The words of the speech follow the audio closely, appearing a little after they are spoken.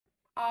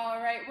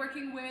All right,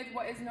 working with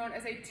what is known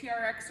as a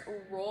TRX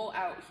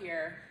rollout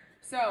here.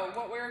 So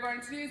what we're going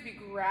to do is be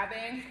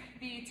grabbing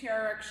the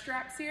TRX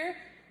straps here.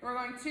 We're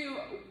going to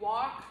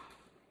walk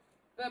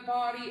the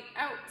body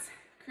out,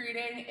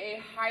 creating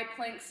a high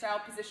plank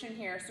style position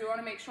here. So we want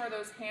to make sure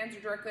those hands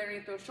are directly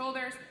underneath those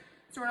shoulders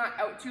so we're not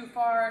out too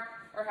far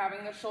or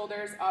having the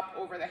shoulders up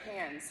over the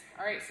hands.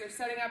 All right, so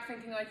setting up,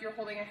 thinking like you're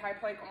holding a high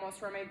plank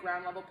almost from a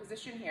ground level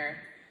position here.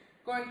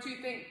 Going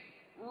to think,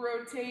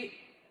 rotate,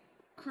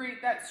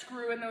 create that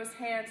screw in those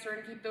hands,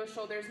 starting to keep those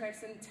shoulders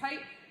nice and tight.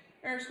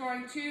 We're just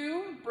going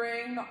to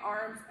bring the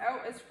arms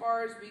out as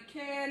far as we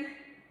can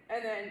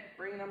and then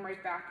bring them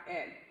right back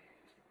in.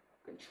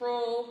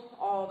 Control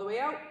all the way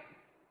out,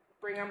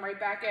 bring them right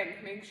back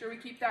in. Make sure we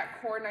keep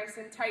that core nice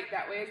and tight.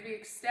 That way as we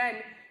extend,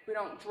 we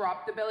don't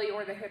drop the belly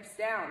or the hips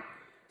down.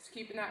 Just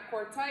keeping that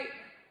core tight.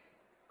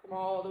 Come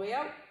all the way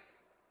out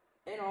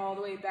and all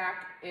the way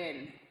back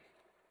in.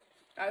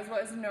 That is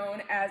what is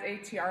known as a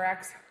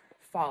TRX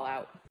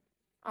fallout.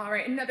 All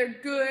right, another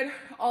good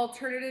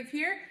alternative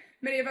here.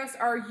 Many of us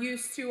are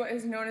used to what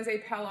is known as a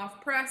pull-off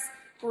press,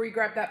 where we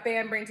grab that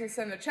band, bring it to the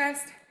center of the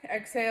chest,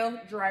 exhale,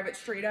 drive it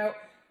straight out,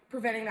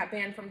 preventing that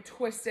band from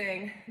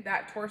twisting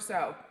that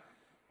torso.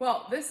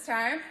 Well, this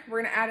time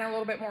we're gonna add in a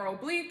little bit more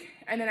oblique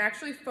and then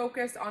actually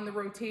focus on the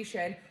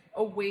rotation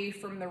away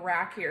from the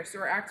rack here. So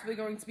we're actively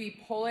going to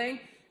be pulling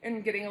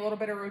and getting a little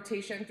bit of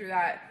rotation through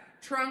that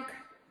trunk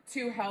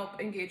to help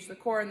engage the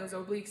core and those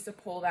obliques to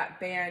pull that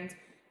band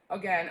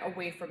again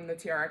away from the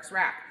TRX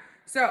rack.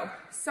 So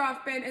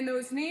soft bend in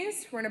those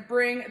knees. We're gonna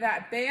bring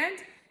that band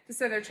to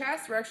center the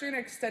chest. We're actually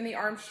gonna extend the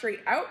arms straight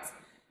out.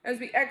 As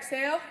we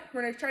exhale,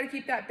 we're gonna try to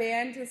keep that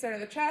band to the center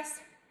of the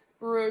chest.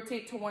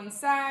 Rotate to one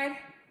side,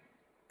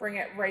 bring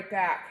it right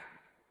back.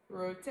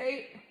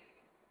 Rotate,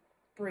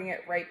 bring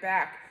it right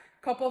back.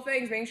 Couple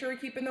things, making sure we're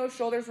keeping those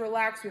shoulders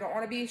relaxed. We don't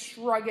wanna be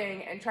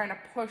shrugging and trying to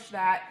push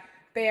that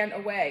band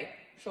away.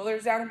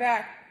 Shoulders down and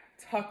back,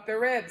 tuck the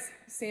ribs.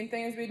 Same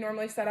thing as we'd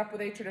normally set up with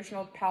a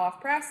traditional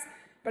pull-off press.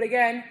 But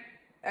again,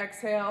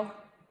 exhale,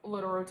 a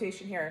little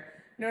rotation here.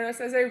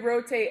 Notice as I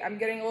rotate, I'm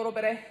getting a little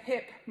bit of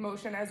hip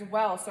motion as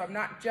well. So I'm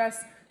not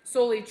just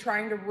solely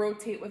trying to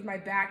rotate with my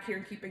back here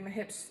and keeping the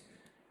hips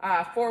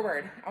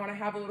forward. I want to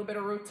have a little bit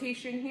of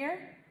rotation here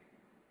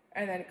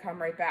and then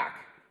come right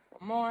back.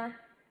 One more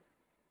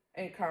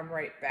and come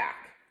right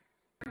back.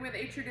 With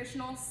a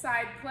traditional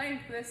side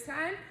plank this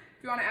time,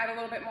 if you want to add a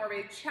little bit more of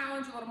a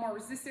challenge, a little more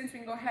resistance, we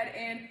can go ahead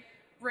and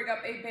rig up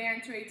a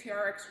band to a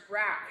TRX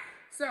rack.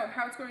 So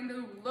how it's going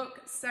to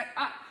look set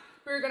up.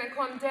 We're going to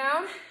come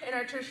down in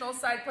our traditional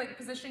side plank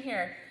position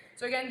here.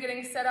 So again,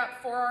 getting set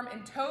up forearm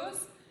and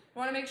toes. We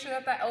want to make sure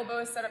that that elbow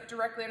is set up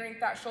directly underneath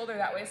that shoulder.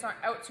 That way it's not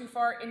out too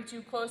far, in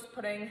too close,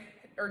 putting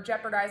or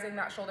jeopardizing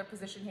that shoulder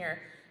position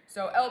here.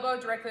 So elbow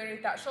directly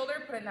underneath that shoulder,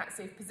 put in that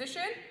safe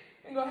position,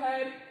 and go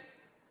ahead,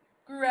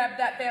 grab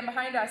that band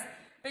behind us.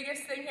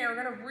 Biggest thing here,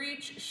 we're going to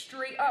reach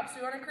straight up. So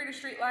we want to create a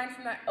straight line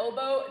from that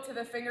elbow to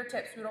the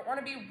fingertips. We don't want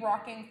to be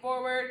rocking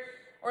forward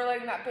or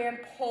letting that band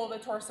pull the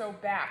torso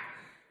back.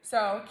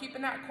 So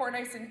keeping that core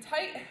nice and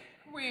tight,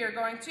 we are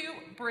going to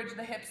bridge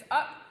the hips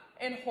up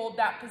and hold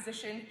that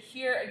position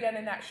here again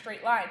in that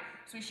straight line.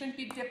 So we shouldn't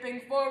be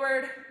dipping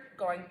forward,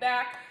 going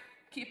back,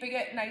 keeping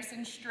it nice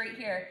and straight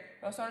here.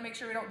 We also want to make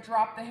sure we don't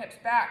drop the hips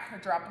back or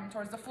drop them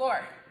towards the floor.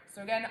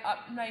 So again,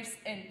 up nice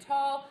and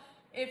tall.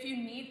 If you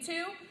need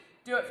to,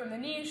 do it from the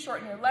knees,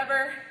 shorten your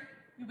lever.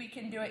 We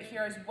can do it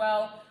here as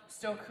well,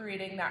 still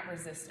creating that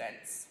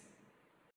resistance.